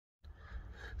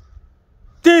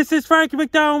This is Frankie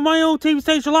McDowell, my own TV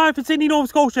station live in Sydney, Nova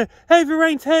Scotia. Heavy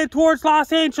rains head towards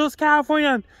Los Angeles, California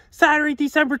on Saturday,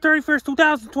 December 31st,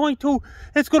 2022.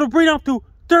 It's going to bring up to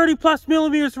 30 plus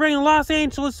millimeters of rain in Los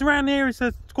Angeles surrounding areas.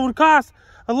 It's going to cause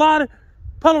a lot of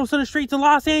puddles in the streets in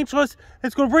Los Angeles.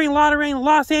 It's going to bring a lot of rain in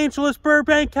Los Angeles,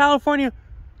 Burbank, California,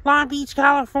 Long Beach,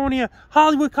 California,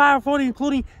 Hollywood, California,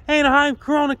 including Anaheim,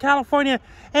 Corona, California,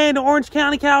 and Orange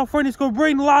County, California. It's going to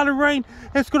bring a lot of rain.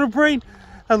 It's going to bring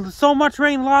so much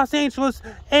rain in Los Angeles,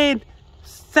 and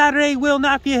Saturday will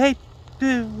not be a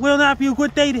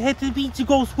good day to head to the beach and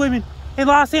go swimming in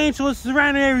Los Angeles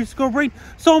surrounding areas. It's going to bring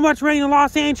so much rain in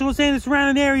Los Angeles and the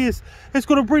surrounding areas. It's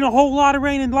going to bring a whole lot of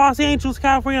rain in Los Angeles,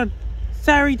 California on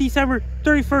Saturday, December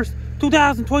 31st,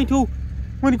 2022.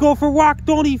 When you go for a walk,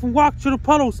 don't even walk through the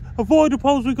puddles. Avoid the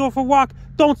puddles when you go for a walk.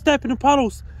 Don't step in the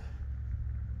puddles.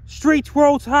 Streets,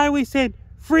 roads, highways, and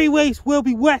freeways will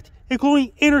be wet,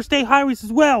 including interstate highways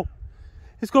as well.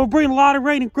 It's going to bring a lot of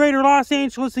rain in greater Los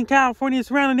Angeles and California and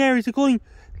surrounding areas, including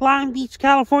Long Beach,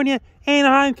 California,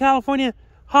 Anaheim, California,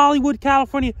 Hollywood,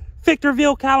 California,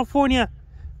 Victorville, California,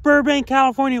 Burbank,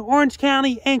 California, Orange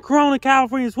County, and Corona,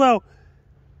 California as well.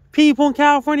 People in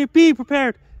California, be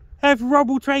prepared. Have your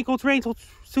rubber rain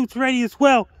suits ready as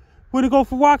well. When you go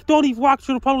for a walk, don't even walk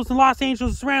through the puddles in Los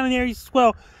Angeles and surrounding areas as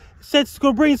well. Since it's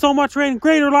going to bring so much rain in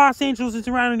greater Los Angeles and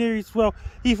surrounding areas as well.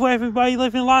 If everybody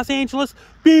living in Los Angeles,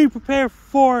 be prepared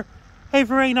for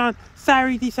heavy rain on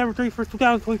Saturday, December 31st,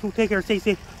 2022. Take care, stay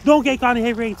safe. Don't get caught in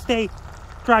heavy rain. Stay,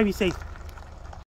 drive me safe.